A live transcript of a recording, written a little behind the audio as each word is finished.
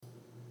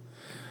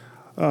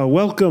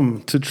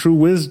Welcome to True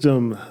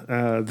Wisdom.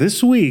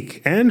 This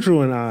week,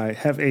 Andrew and I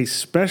have a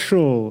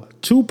special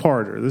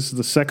two-parter. This is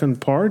the second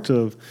part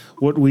of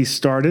what we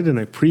started in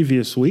a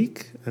previous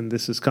week, and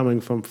this is coming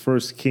from 1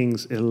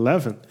 Kings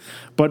 11.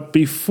 But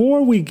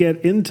before we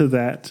get into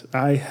that,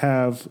 I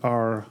have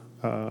our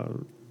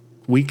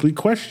weekly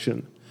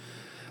question.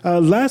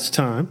 Last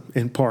time,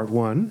 in part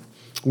one,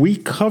 we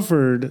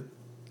covered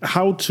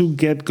how to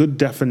get good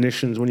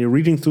definitions. When you're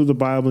reading through the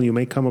Bible, you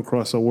may come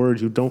across a word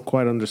you don't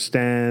quite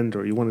understand,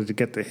 or you wanted to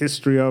get the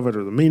history of it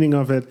or the meaning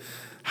of it,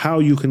 how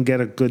you can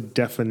get a good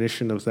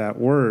definition of that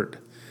word.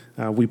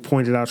 We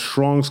pointed out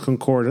Strong's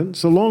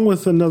Concordance, along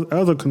with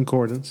other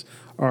concordance,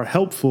 are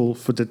helpful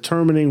for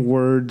determining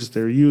words,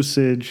 their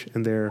usage,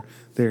 and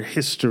their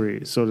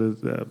history,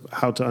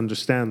 how to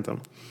understand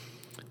them.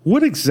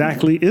 What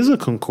exactly is a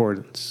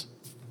concordance?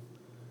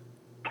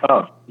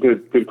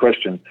 Good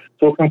question.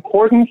 So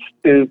concordance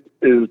is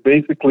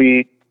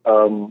basically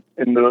in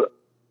the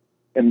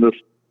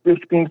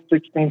 15th,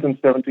 16th,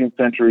 and 17th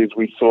centuries,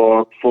 we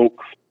saw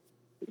folks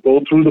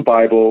go through the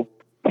Bible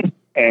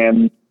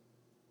and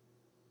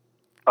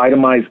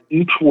itemize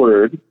each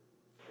word,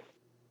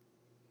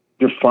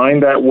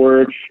 define that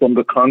word from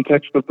the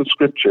context of the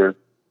scripture,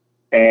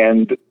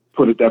 and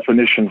put a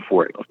definition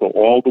for it. So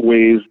all the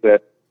ways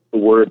that the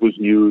word was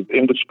used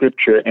in the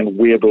scripture and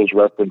where those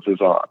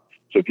references are.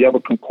 So if you have a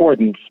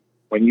concordance,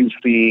 when you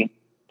see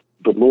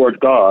the Lord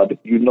God,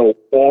 you know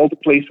all the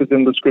places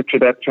in the scripture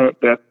that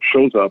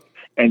shows up,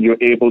 and you're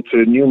able to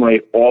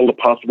enumerate all the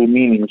possible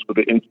meanings for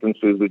the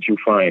instances that you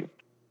find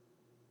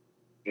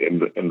in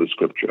the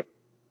scripture.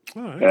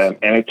 Oh,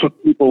 and it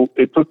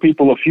took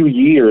people a few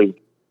years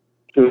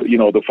to,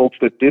 the folks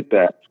that did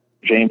that,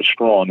 James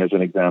Strong as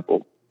an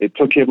example, it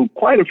took him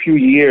quite a few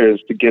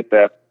years to get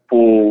that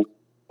full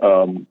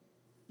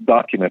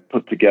document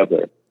put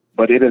together,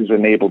 but it has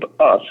enabled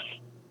us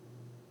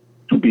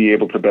to be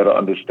able to better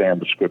understand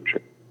the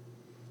scripture.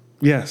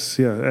 Yes,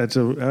 it's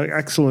an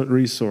excellent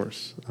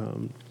resource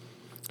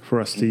for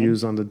us to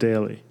use on the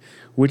daily,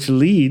 which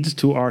leads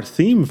to our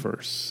theme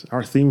verse.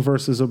 Our theme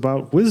verse is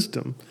about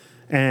wisdom,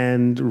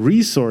 and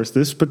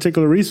this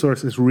particular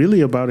resource is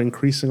really about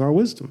increasing our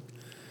wisdom.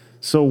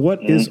 So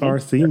what is our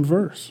theme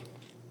verse?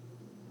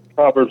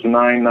 Proverbs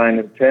 9, 9,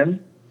 and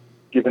 10.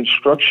 Give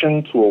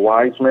instruction to a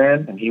wise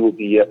man, and he will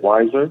be yet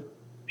wiser.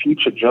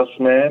 Teach a just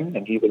man,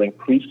 and he will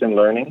increase in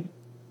learning.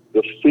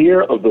 The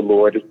fear of the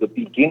Lord is the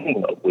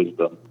beginning of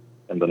wisdom,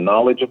 and the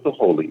knowledge of the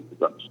holy is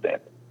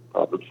understanding.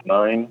 Proverbs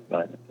 9, 9,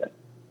 and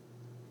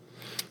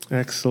 10.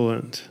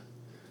 Excellent.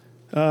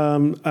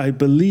 I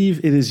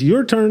believe it is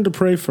your turn to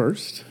pray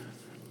first.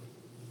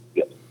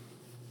 Yes.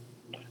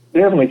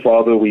 Dear Heavenly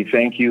Father, we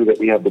thank you that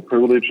we have the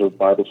privilege of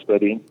Bible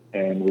study,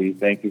 and we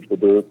thank you for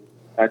the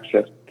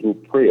access through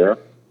prayer.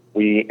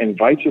 We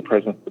invite your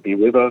presence to be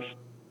with us.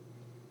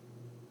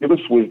 Give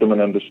us wisdom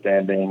and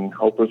understanding.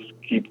 Help us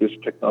keep this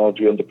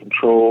technology under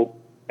control,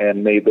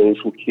 and may those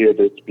who hear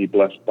this be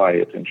blessed by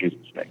it in Jesus'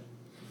 name.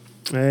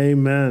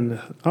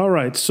 Amen. All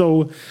right.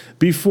 So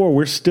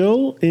we're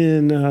still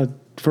in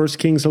 1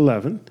 Kings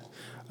 11.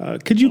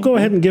 Could you go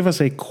ahead and give us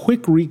a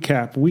quick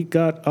recap? We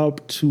got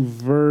up to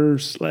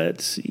verse,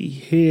 let's see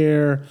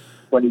here,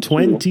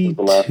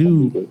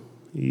 22.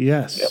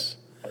 Yes. Yep.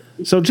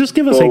 So just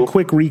give us a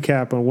quick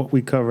recap on what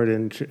we covered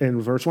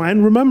in verse 1.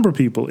 And remember,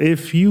 people,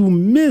 if you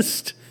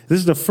missed, this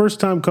is the first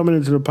time coming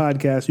into the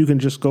podcast, you can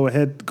just go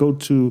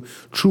to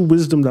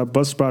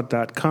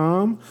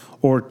truewisdom.buzzsprout.com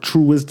or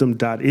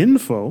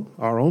truewisdom.info,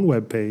 our own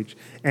webpage,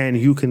 and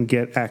you can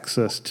get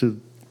access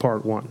to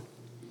part 1.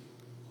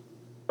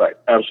 Right,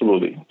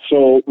 absolutely.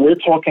 So we're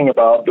talking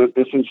about,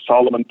 this is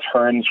Solomon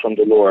turns from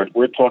the Lord.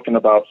 We're talking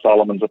about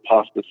Solomon's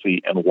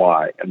apostasy and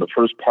why. And the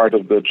first part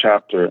of the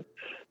chapter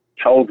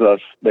tells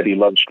us that he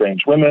loved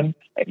strange women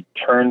and he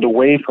turned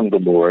away from the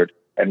Lord.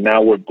 And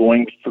now we're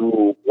going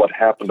through what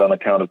happened on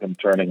account of him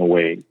turning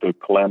away, the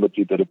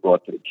calamity that it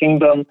brought to the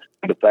kingdom,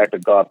 and the fact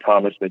that God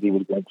promised that he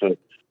was going to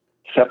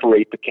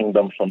separate the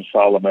kingdom from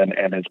Solomon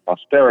and his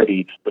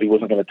posterity, but he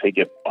wasn't going to take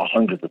it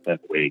 100%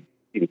 away.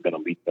 He was going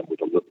to leave them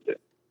with a little bit.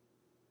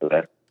 So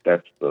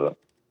that's the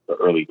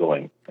early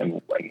going.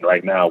 And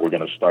right now we're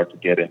going to start to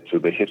get into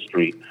the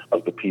history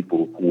of the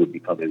people who would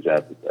become his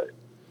adversaries.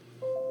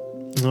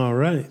 All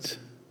right.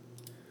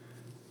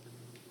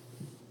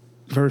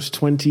 Verse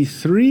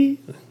 23,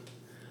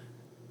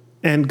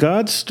 and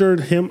God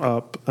stirred him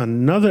up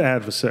another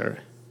adversary,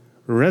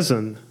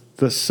 Rezon,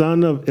 the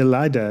son of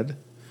Elidad,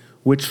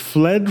 which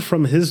fled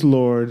from his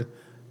lord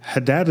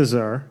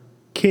Hadadezer,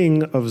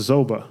 king of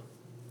Zobah.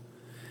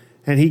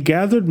 And he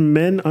gathered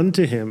men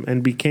unto him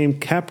and became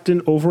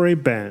captain over a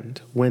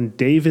band when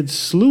David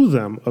slew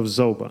them of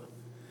Zobah.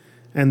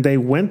 And they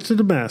went to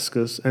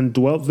Damascus and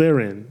dwelt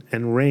therein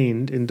and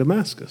reigned in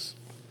Damascus.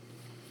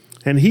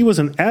 And he was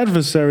an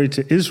adversary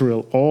to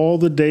Israel all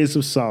the days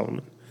of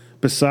Solomon,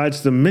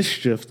 besides the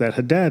mischief that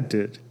Hadad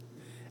did.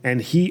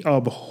 And he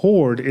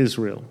abhorred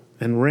Israel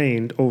and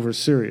reigned over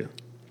Syria.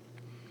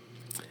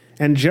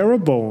 And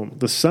Jeroboam,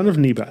 the son of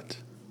Nebat,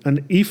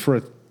 an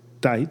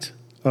Ephrathite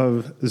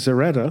of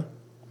Zereda,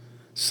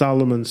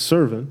 Solomon's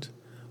servant,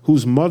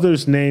 whose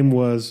mother's name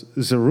was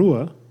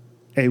Zeruiah,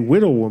 a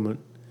widow woman,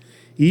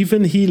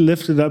 even he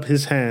lifted up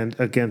his hand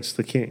against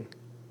the king.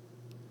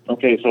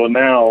 Okay, so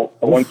now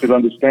I want you to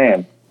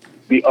understand.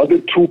 The other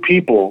two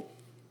people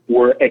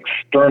were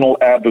external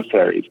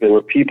adversaries. They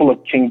were people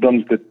of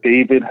kingdoms that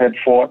David had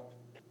fought,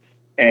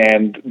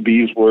 and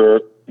these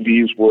were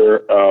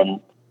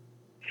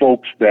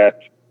folks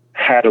that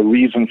had a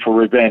reason for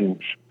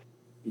revenge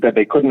that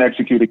they couldn't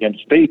execute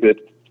against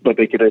David, but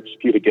they could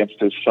execute against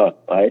his son,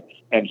 right?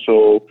 And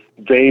so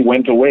they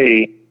went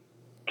away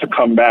to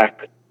come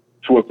back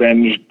to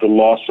avenge the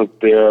loss of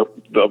their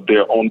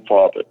own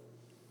father.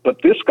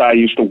 But this guy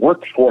used to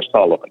work for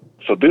Solomon,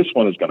 so this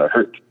one is going to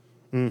hurt.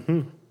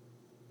 Mm-hmm.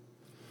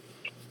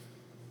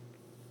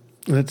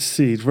 Let's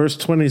see, verse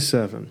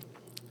 27.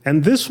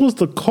 And this was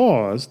the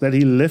cause that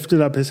he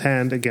lifted up his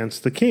hand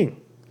against the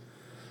king.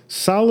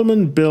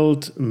 Solomon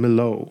built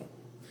Millo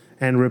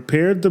and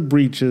repaired the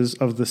breaches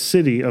of the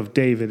city of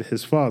David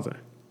his father.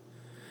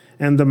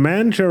 And the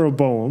man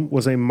Jeroboam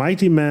was a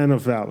mighty man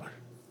of valor.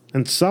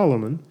 And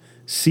Solomon,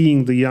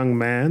 seeing the young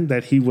man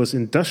that he was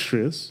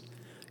industrious,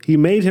 he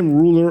made him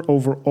ruler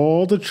over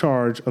all the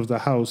charge of the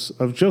house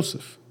of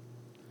Joseph.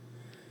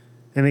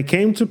 And it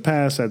came to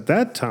pass at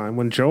that time,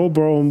 when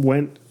Jeroboam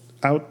went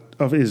out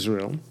of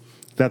Israel,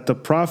 that the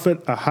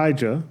prophet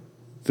Ahijah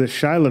the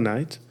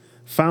Shilonite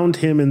found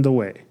him in the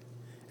way,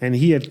 and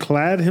he had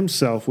clad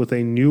himself with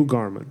a new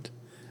garment,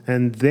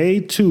 and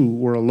they too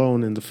were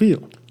alone in the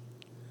field.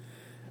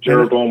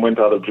 Jeroboam went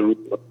out of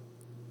Jerusalem,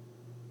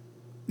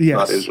 yes.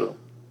 Not Israel.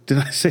 Did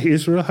I say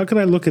Israel? How could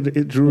I look at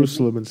it,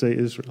 Jerusalem and say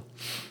Israel?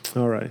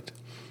 All right.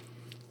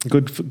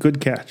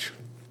 Good catch.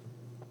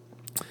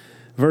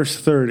 Verse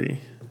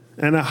 30.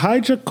 And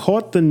Ahijah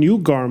caught the new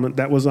garment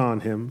that was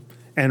on him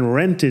and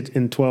rent it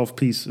in 12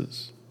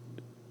 pieces.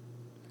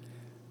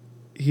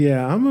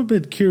 Yeah, I'm a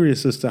bit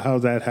curious as to how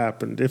that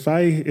happened. If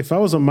I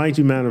was a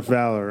mighty man of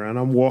valor and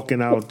I'm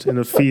walking out in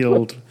a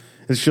field,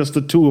 it's just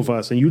the two of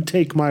us, and you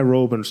take my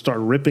robe and start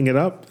ripping it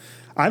up,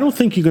 I don't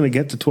think you're going to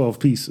get to 12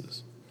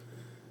 pieces.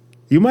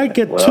 You might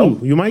get 2.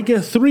 You might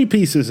get 3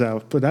 pieces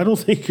out, but I don't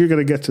think you're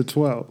going to get to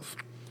 12.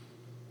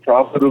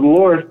 Prophet of the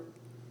Lord.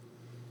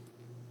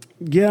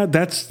 Yeah,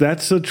 that's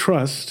a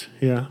trust.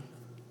 Yeah,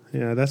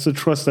 that's a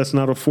trust that's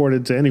not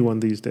afforded to anyone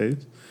these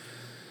days.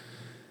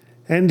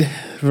 And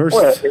verse.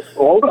 Well,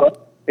 hold on.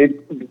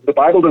 The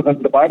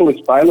Bible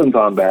is silent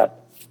on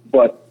that,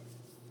 but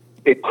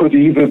it could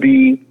either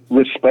be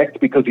respect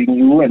because he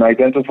knew and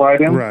identified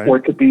him, right, or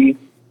it could be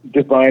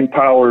divine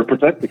power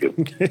protecting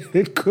him.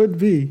 It could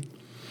be.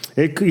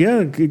 It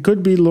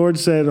could be. Lord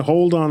said,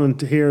 "Hold on and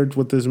hear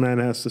what this man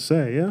has to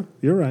say." Yeah,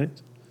 you're right.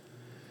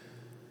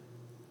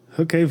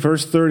 Okay,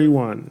 verse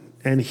 31.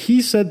 And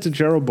he said to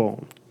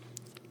Jeroboam,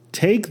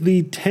 "Take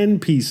thee 10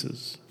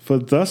 pieces, for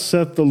thus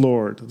saith the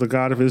Lord, the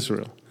God of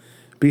Israel,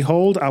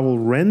 Behold, I will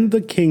rend the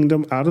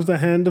kingdom out of the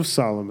hand of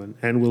Solomon,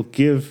 and will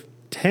give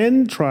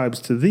 10 tribes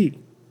to thee.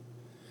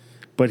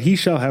 But he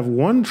shall have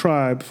 1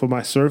 tribe for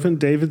my servant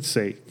David's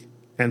sake,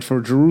 and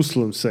for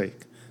Jerusalem's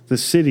sake, the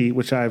city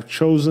which I have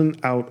chosen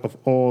out of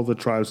all the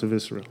tribes of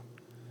Israel."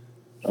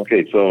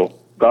 Okay, so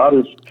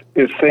God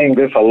is saying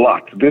this a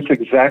lot, this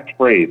exact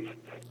phrase.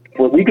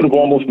 Well, we could have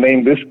almost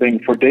named this thing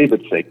for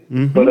David's sake.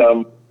 Mm-hmm. But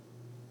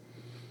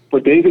for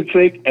David's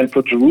sake and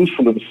for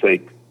Jerusalem's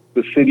sake,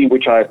 the city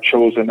which I have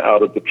chosen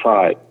out of the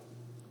tribe.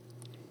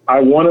 I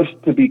want us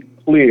to be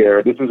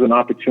clear. This is an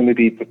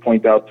opportunity to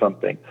point out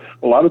something.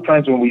 A lot of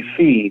times when we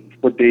see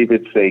for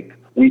David's sake,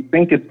 we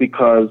think it's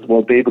because,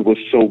 well, David was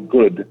so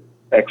good,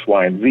 X,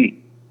 Y, and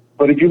Z.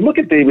 But if you look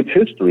at David's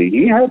history,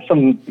 he had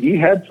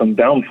some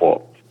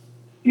downfalls.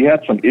 He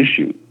had some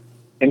issues.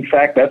 In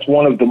fact, that's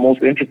one of the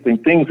most interesting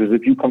things is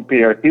if you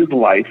compare his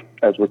life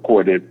as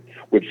recorded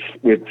with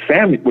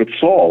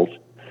Saul's,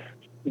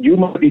 you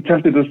might be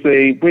tempted to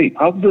say, wait,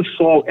 how does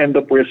Saul end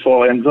up where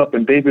Saul ends up?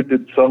 And David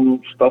did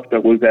some stuff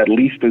that was at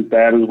least as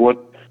bad as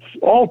what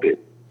Saul did.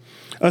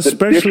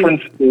 Especially, the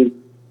difference is...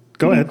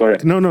 Go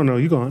ahead. No,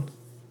 you go on.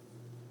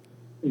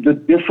 The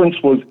difference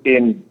was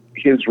in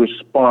his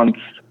response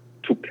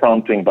to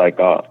prompting by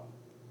God.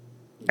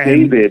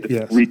 And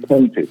David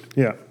repented.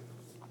 Yeah.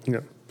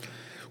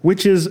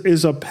 Which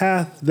is a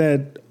path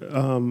that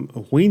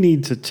we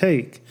need to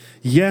take.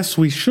 Yes,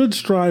 we should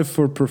strive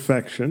for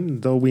perfection,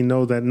 though we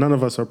know that none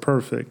of us are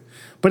perfect.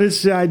 But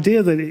it's the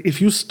idea that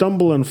if you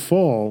stumble and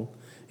fall,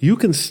 you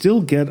can still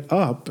get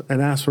up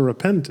and ask for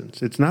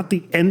repentance. It's not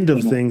the end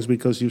of things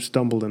because you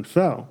stumbled and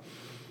fell.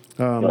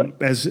 Right.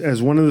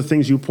 As one of the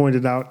things you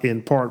pointed out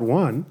in part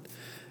 1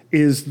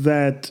 is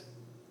that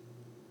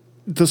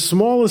the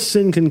smallest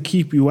sin can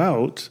keep you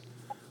out,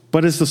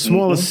 but it's the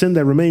smallest sin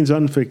that remains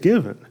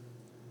unforgiven.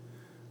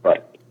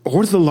 Right.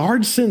 Or the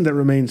large sin that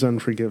remains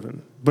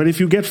unforgiven. But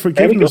if you get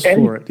forgiveness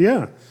for it,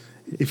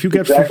 if you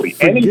get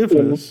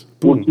forgiveness,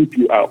 will keep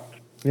you out.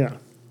 Yeah.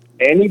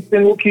 Any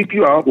sin will keep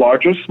you out,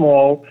 large or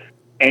small,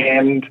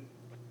 and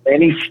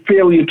any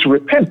failure to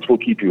repent will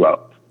keep you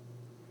out.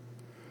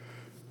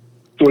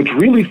 So it's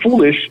really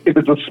foolish if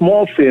it's a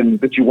small sin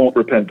that you won't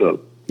repent of.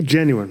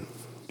 Genuine.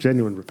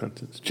 Genuine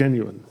repentance.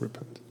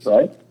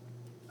 Right?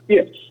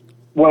 Yes.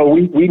 Well,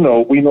 we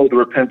know the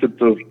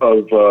repentance of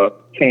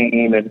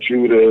Cain and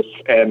Judas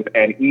and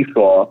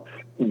Esau.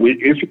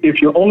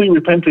 If you're only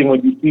repenting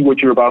when you see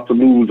what you're about to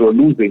lose or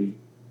losing,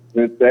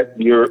 that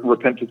your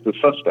repentance is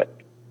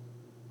suspect,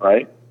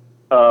 right?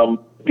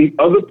 The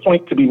other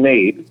point to be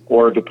made,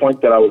 or the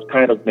point that I was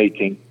kind of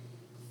making,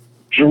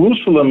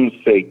 Jerusalem's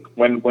sake,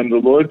 when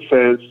the Lord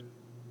says,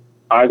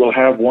 I will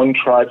have one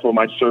tribe for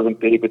my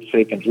servant David's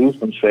sake and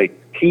Jerusalem's sake,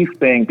 he's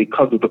saying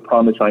because of the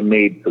promise I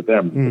made to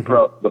them,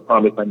 the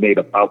promise I made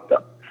about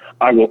them.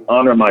 I will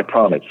honor my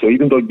promise. So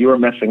even though you're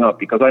messing up,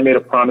 because I made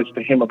a promise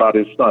to him about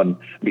his son,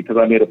 because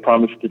I made a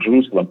promise to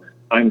Jerusalem,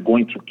 I'm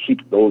going to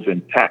keep those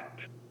intact.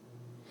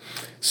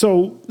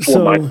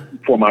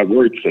 For my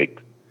word's sake.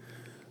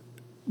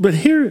 But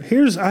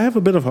here's I have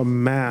a bit of a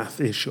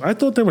math issue. I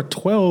thought there were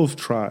 12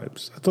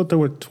 tribes. I thought there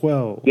were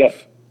 12. Yes.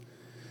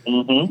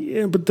 Mm-hmm.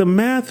 Yeah, but the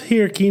math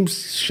here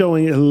keeps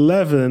showing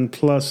 11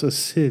 plus a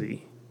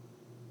city.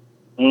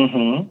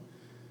 Mm-hmm.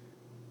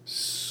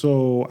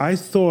 So I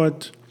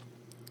thought,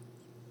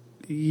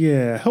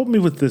 help me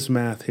with this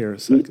math here a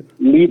second.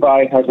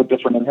 Levi has a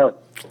different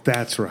inheritance.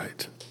 That's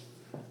right.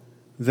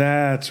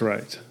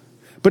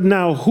 But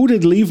now, who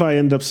did Levi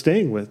end up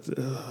staying with?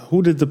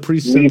 Who did the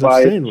priests end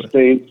up staying with?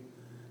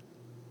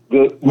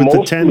 With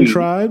the 10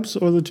 tribes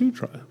or the 2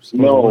 tribes?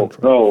 No.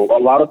 A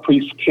lot of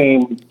priests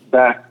came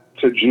back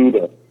to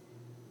Judah.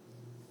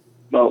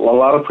 A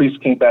lot of priests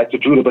came back to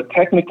Judah, but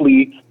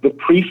technically the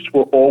priests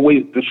were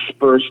always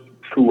dispersed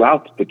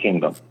throughout the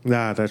kingdom.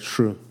 That's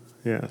true.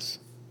 Yes.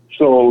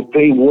 So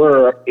they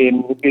were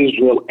in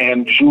Israel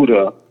and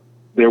Judah.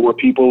 There were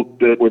people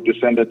that were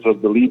descendants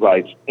of the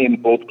Levites in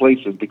both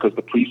places because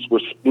the priests were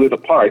split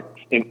apart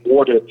in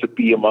order to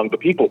be among the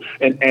people.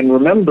 And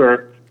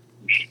remember,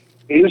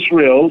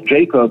 Israel,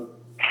 Jacob,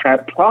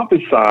 had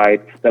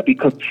prophesied that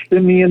because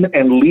Simeon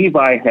and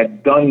Levi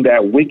had done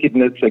that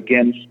wickedness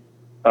against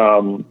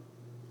Shechem,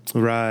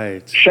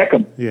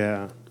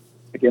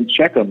 against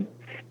Shechem,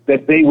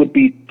 that they would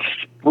be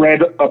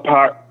spread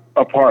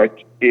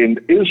apart in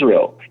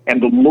Israel.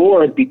 And the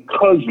Lord,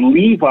 because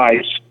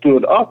Levi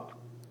stood up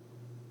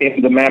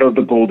in the matter of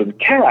the golden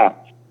calf,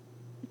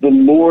 the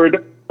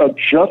Lord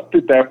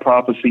adjusted that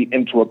prophecy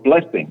into a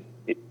blessing.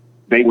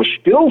 They were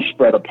still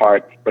spread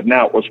apart, but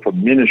now it was for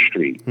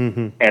ministry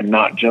and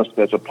not just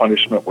as a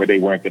punishment where they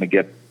weren't going to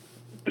get a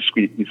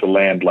discrete piece of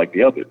land like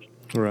the others.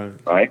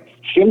 Right?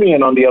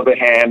 Simeon, on the other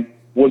hand,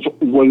 was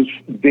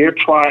their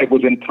tribe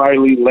was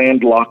entirely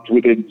landlocked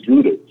within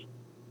Judah.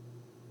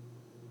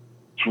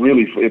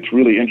 It's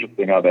really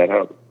interesting how that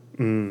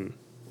happened.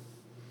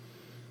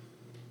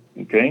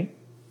 Okay?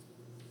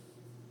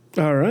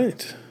 All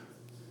right.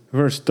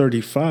 Verse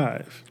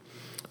 35.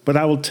 But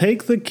I will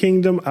take the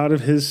kingdom out of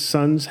his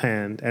son's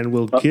hand and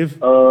will give. Is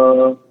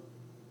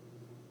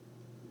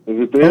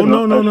it there?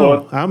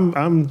 No.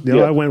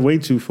 I went way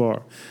too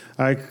far.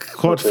 I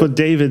caught for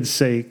David's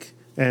sake,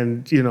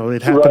 and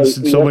it happens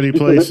in so many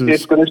places.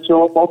 It's going to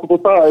show up multiple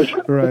times.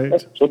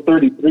 Right. So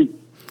 33.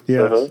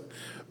 Yes.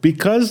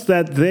 Because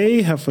that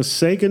they have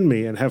forsaken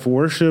me and have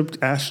worshipped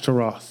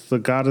Ashtaroth, the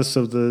goddess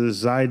of the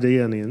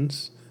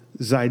Zidonians,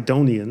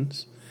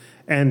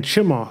 and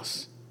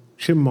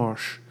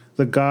Chemosh,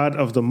 the god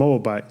of the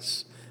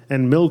Moabites,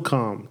 and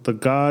Milcom, the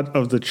god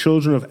of the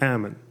children of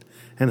Ammon,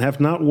 and have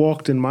not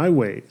walked in my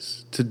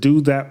ways, to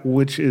do that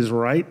which is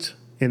right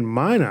in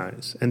mine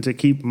eyes, and to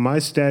keep my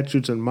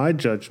statutes and my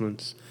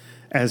judgments,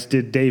 as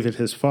did David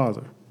his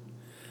father.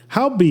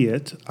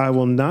 Howbeit, I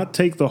will not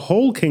take the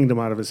whole kingdom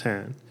out of his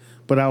hand,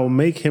 but I will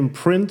make him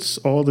prince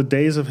all the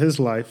days of his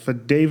life for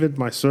David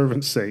my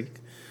servant's sake,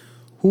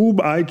 whom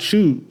I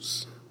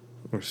chose,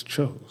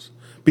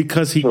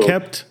 because he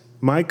kept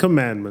my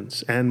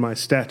commandments and my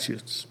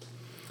statutes.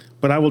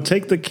 But I will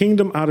take the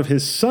kingdom out of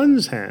his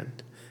son's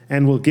hand,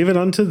 and will give it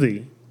unto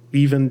thee,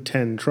 even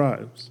 10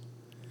 tribes.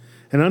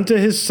 And unto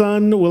his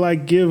son will I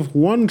give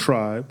 1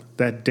 tribe,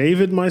 that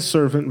David my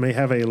servant may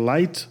have a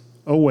light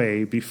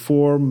away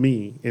before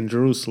me in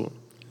Jerusalem,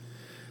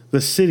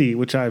 the city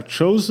which I have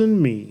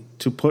chosen me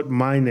to put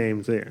my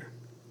name there.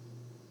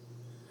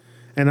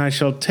 And I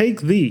shall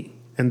take thee,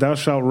 and thou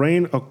shalt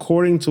reign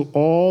according to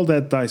all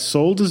that thy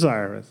soul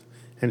desireth,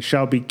 and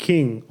shall be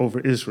king over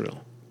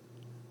Israel.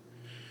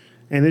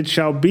 And it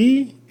shall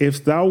be,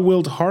 if thou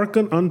wilt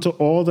hearken unto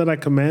all that I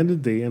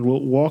commanded thee, and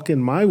wilt walk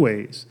in my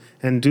ways,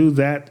 and do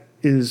that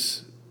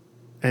is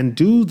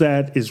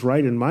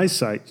right in my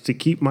sight, to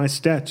keep my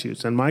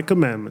statutes and my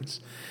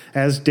commandments,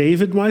 as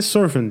David my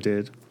servant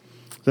did,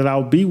 that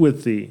I'll be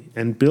with thee,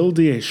 and build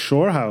thee a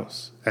sure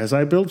house, as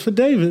I built for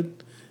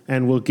David,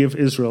 and will give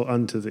Israel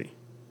unto thee.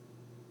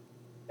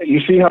 You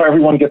see how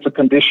everyone gets a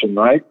condition,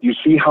 right? You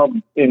see how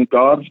in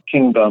God's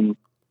kingdom,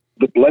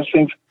 the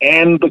blessings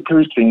and the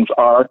cursings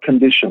are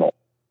conditional.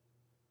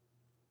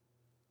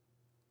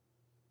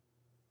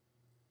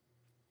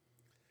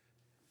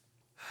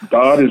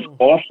 God is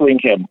offering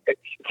him.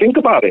 Think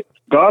about it.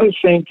 God is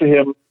saying to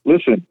him,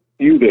 listen,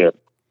 you there.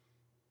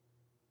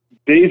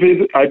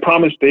 David, I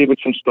promised David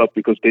some stuff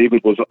because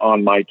David was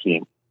on my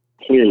team.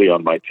 clearly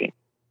on my team.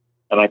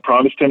 And I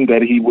promised him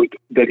that he would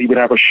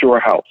have a sure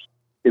house.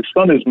 His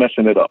son is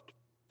messing it up,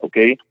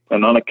 okay?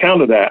 And on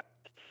account of that,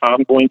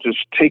 I'm going to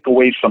take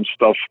away some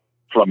stuff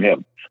from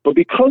him. But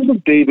because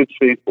of David's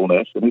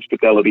faithfulness and his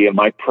fidelity and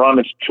my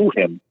promise to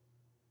him,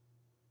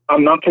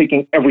 I'm not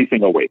taking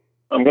everything away.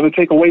 I'm going to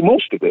take away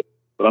most of it,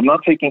 but I'm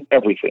not taking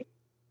everything,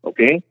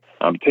 okay?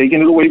 I'm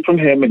taking it away from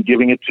him and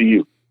giving it to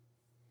you.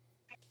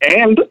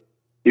 And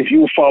if you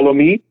will follow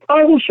me,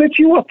 I will set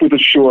you up with a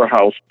sure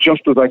house,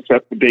 just as I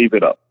set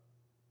David up.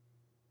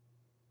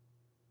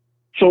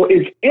 So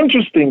it's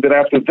interesting that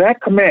after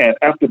that command,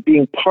 after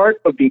being part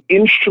of the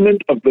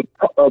instrument of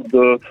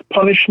the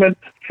punishment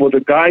for the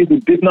guy who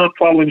did not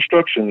follow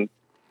instructions,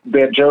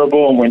 that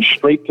Jeroboam went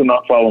straight to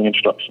not following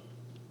instructions.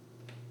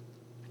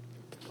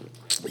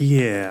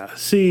 Yeah.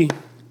 See,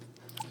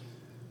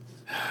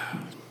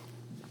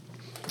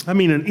 I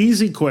mean, an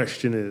easy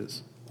question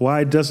is,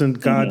 why doesn't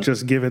God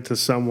just give it to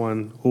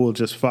someone who will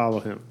just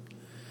follow him?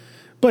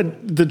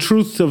 But the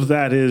truth of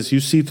that is, you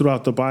see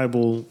throughout the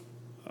Bible,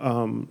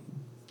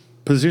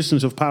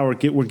 positions of power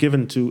were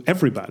given to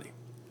everybody.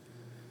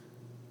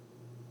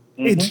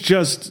 It's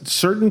just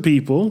certain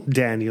people,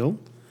 Daniel,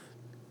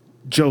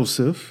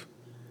 Joseph,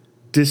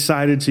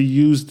 decided to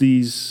use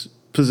these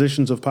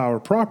positions of power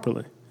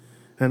properly.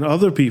 And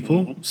other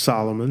people,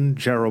 Solomon,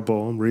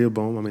 Jeroboam,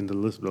 Rehoboam, I mean, the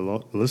list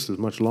is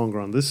much longer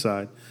on this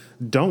side,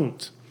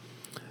 don't.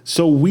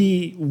 So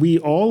we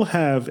all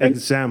have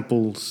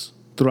examples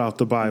throughout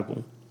the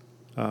Bible.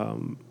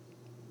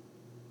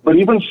 But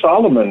even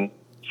Solomon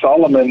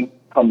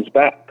comes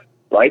back,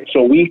 right?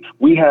 So we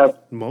have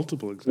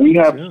multiple examples. We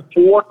have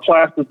four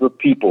classes of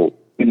people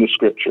in the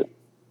scripture,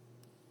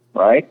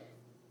 right?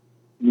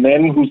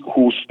 Men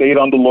who stayed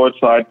on the Lord's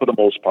side for the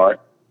most part.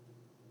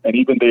 And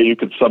even there, you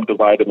could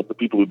subdivide them into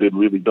people who did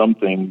really dumb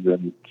things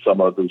and some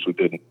others who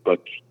didn't.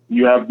 But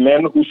you have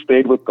men who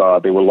stayed with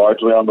God. They were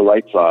largely on the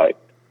right side.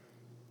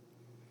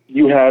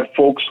 You had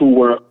folks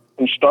who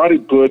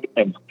started good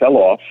and fell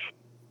off.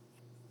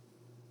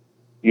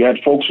 You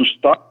had folks who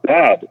started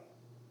bad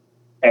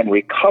and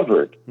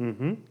recovered.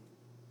 And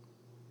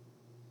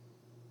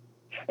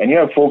you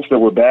have folks that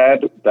were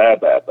bad,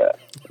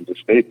 and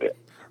just stayed there.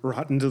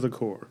 Rotten to the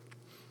core.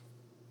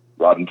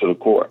 Rotten to the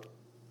core.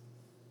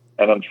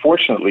 And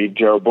unfortunately,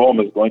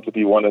 Jeroboam is going to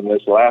be one in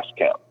this last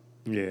camp.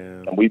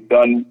 Yeah. And we've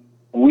done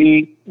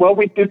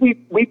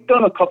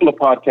a couple of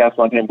podcasts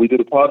on him. We did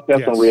a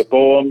podcast on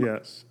Rehoboam.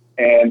 Yes.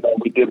 And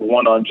we did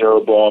one on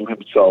Jeroboam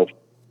himself.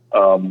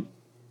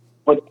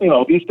 But,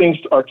 these things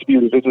are to be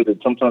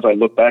revisited. Sometimes I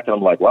look back and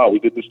I'm like, wow, we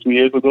did this 2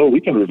 years ago.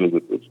 We can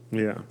revisit this.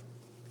 Yeah.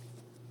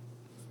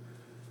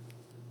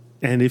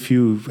 And if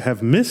you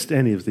have missed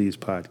any of these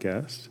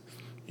podcasts,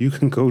 you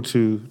can go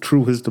to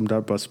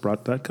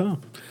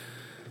truewisdom.buzzsprout.com.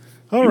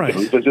 All right.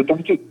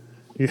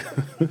 Yeah.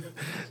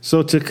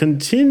 So to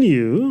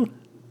continue,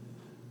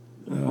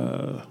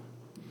 the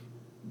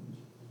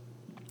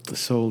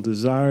soul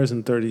desires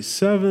in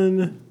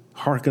 37,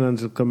 hearken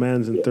unto the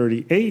commands in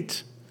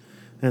 38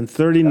 and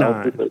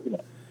 39.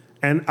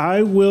 And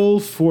I will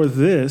for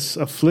this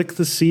afflict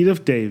the seed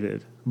of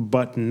David,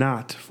 but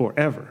not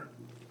forever.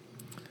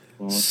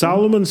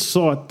 Solomon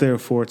sought,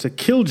 therefore, to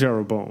kill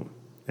Jeroboam.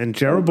 And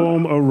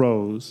Jeroboam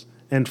arose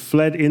and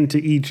fled into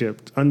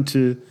Egypt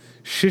unto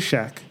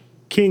Shishak,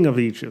 king of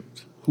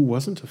Egypt, who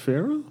wasn't a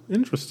pharaoh?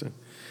 Interesting.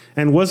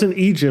 And was in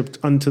Egypt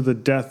unto the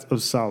death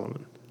of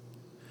Solomon.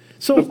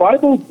 So the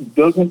Bible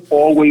doesn't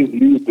always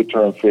use the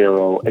term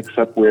pharaoh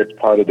except where it's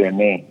part of their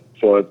name.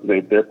 So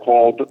they're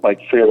called like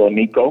Pharaoh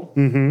Necho.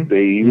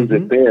 They use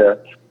it there.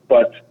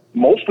 But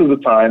most of the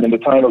time, in the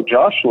time of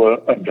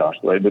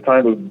in the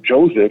time of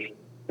Joseph,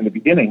 in the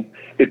beginning,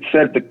 it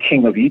said the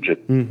king of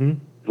Egypt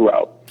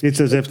throughout. It's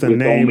as if the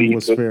name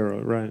was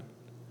Pharaoh, right?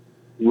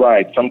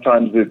 Right.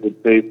 Sometimes it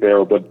would say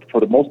Pharaoh, but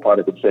for the most part,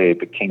 it would say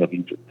the king of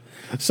Egypt.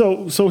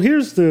 So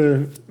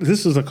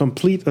this is a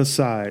complete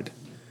aside.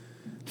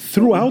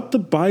 Throughout the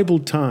Bible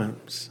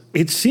times,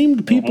 it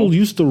seemed people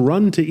used to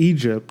run to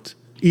Egypt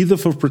either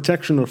for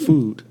protection or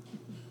food.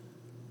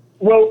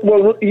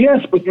 Well,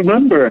 yes, but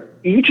remember,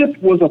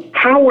 Egypt was a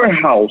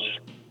powerhouse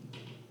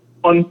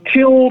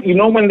until,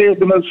 when they're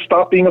going to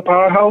stop being a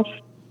powerhouse?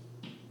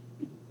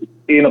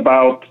 In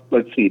about,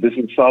 let's see, this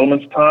is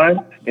Solomon's time.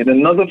 In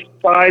another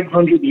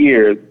 500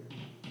 years,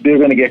 they're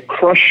going to get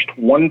crushed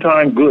one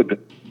time good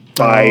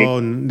by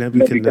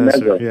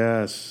Nebuchadnezzar.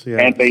 Yes.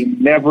 And they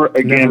never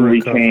again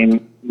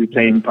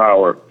retain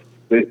power.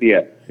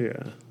 Yeah.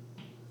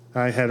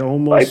 I had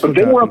almost right, but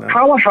they were a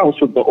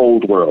powerhouse of the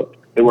old world.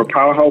 They were a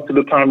powerhouse at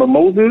the time of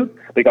Moses.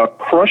 They got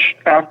crushed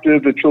after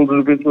the children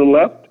of Israel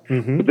left.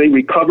 But they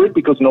recovered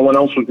because no one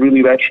else was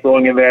really that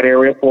strong in that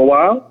area for a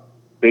while.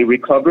 They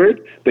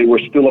recovered. They were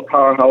still a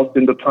powerhouse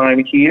in the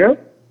time here,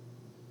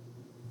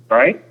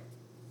 right?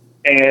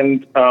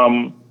 And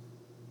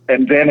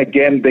then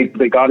again,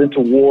 they got into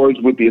wars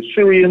with the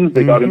Assyrians.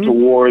 They got into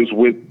wars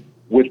with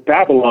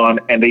Babylon,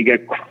 and they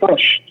get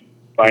crushed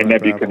by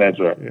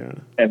Nebuchadnezzar. Yeah.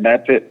 And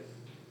that's it.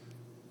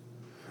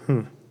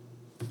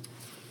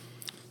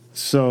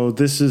 So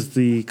this is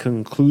the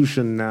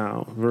conclusion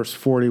now, verse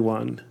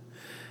 41.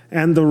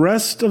 And the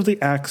rest of the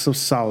acts of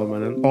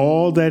Solomon and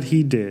all that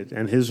he did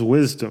and his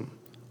wisdom,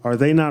 are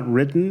they not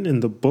written in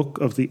the book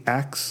of the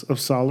Acts of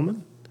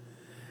Solomon?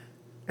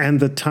 And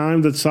the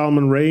time that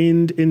Solomon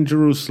reigned in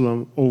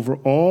Jerusalem over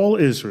all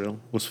Israel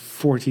was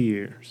 40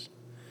 years.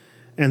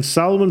 And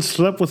Solomon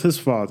slept with his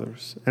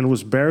fathers and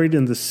was buried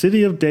in the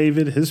city of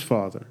David his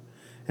father,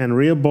 and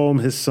Rehoboam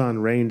his son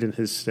reigned in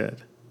his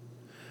stead.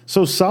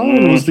 So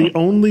Solomon was the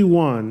only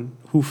one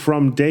who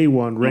from day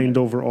one reigned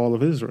over all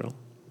of Israel.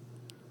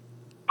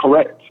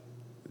 Correct.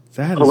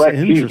 That Correct.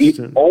 is interesting. He's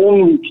the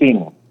only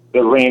king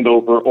that reigned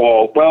over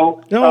all.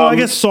 Well, no, I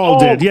guess Saul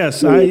did.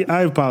 Yes,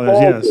 I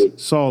apologize. Saul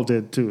yes, Saul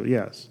did too.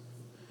 Yes.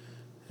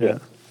 Yeah.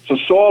 So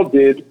Saul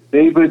did.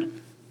 David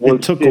was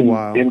It took a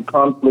while. in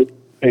conflict.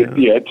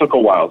 Yeah. It took a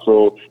while.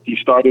 So he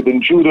started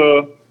in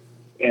Judah,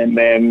 and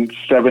then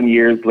 7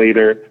 years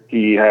later,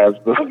 he has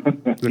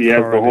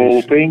the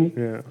whole thing.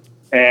 Yeah.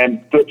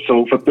 And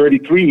so for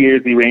 33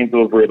 years, he reigns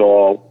over it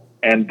all,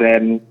 and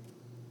then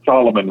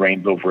Solomon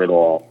reigns over it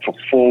all for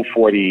full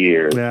 40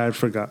 years. Yeah, I'd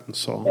forgotten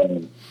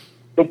Saul.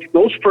 But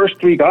those first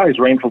three guys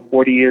reigned for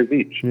 40 years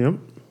each. Yep.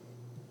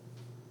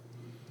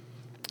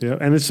 Yeah,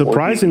 and it's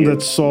surprising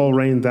that Saul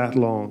reigned that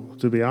long,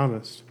 to be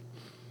honest.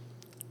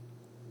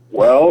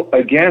 Well,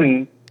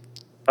 again,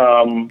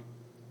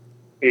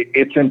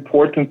 it's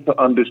important to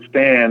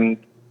understand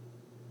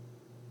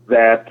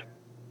that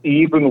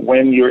even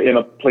when you're in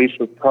a place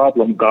of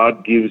problem,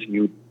 God gives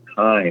you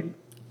time.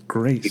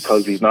 Grace.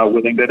 Because he's not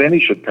willing that any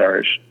should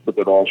perish, but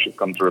that all should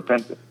come to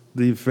repentance.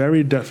 The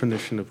very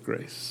definition of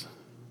grace.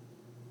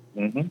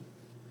 Mm-hmm.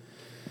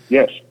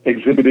 Yes,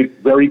 exhibited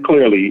very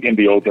clearly in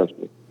the Old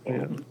Testament.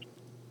 Yeah.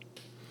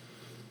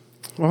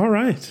 All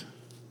right.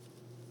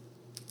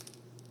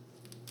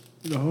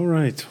 All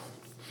right.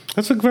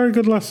 That's a very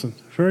good lesson.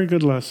 Very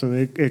good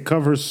lesson. It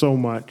covers so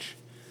much.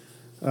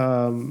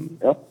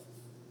 Yep.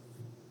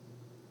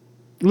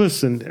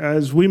 Listen,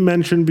 as we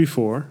mentioned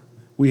before,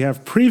 we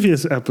have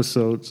previous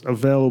episodes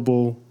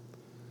available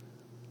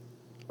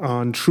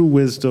on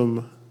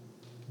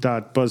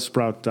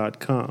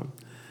truewisdom.buzzsprout.com.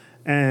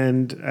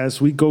 And as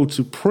we go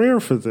to prayer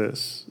for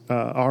this,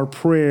 our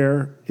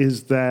prayer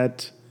is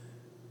that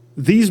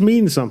these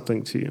mean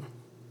something to you.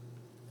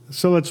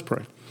 So let's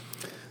pray.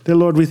 Dear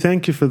Lord, we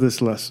thank you for this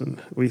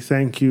lesson. We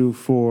thank you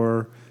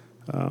for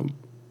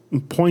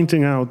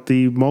pointing out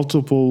the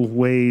multiple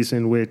ways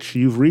in which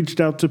you've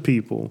reached out to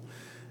people,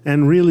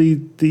 and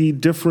really the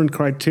different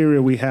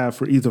criteria we have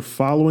for either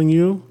following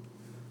you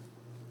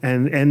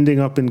and ending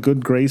up in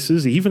good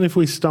graces, even if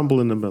we stumble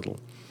in the middle,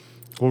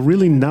 or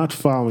really not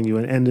following you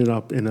and ended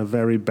up in a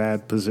very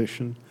bad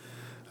position.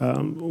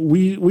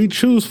 We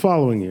choose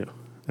following you,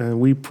 and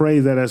we pray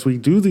that as we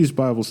do these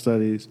Bible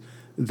studies,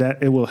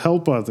 that it will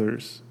help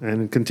others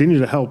and continue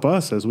to help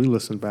us as we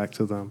listen back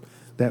to them,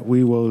 that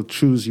we will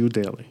choose you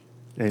daily.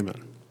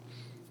 Amen.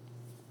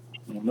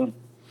 Amen.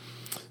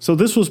 So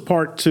this was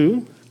part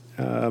 2.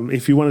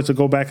 If you wanted to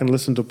go back and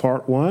listen to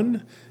part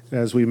 1,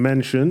 as we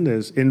mentioned,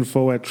 there's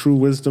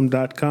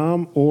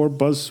info@truewisdom.com or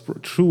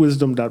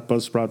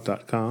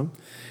truewisdom.buzzsprout.com.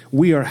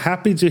 We are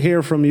happy to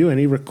hear from you.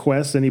 Any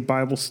requests, any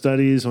Bible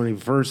studies, or any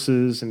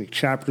verses, any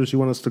chapters you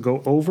want us to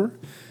go over,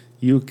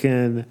 you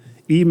can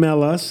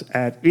email us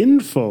at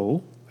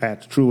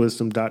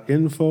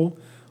info@truewisdom.info,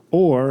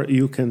 or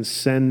you can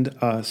send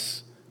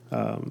us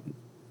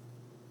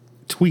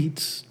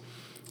tweets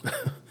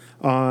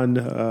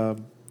on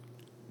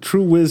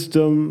True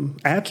Wisdom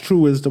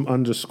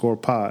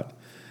 @truewisdom_pod.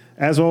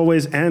 As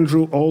always,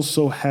 Andrew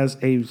also has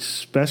a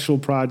special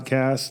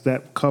podcast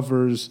that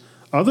covers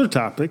other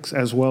topics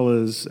as well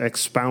as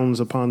expounds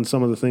upon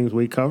some of the things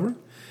we cover.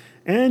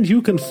 And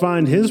you can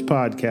find his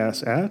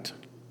podcast at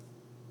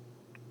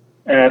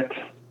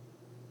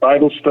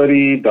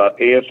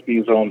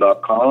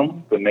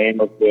BibleStudy.ASBZone.com. The name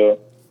of the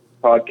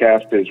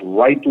podcast is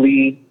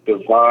Rightly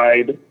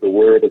Divide the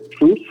Word of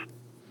Truth.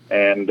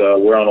 And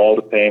we're on all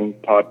the same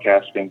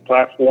podcasting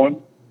platforms.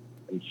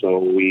 And so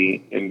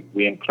we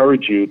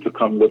encourage you to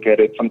come look at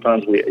it.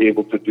 Sometimes we're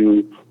able to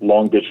do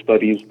longer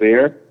studies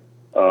there.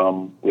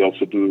 We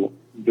also do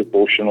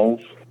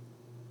devotionals.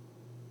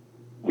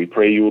 We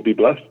pray you will be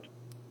blessed.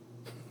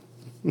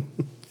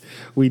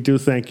 We do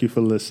thank you for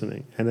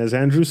listening. And as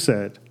Andrew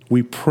said,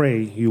 we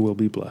pray you will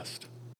be blessed.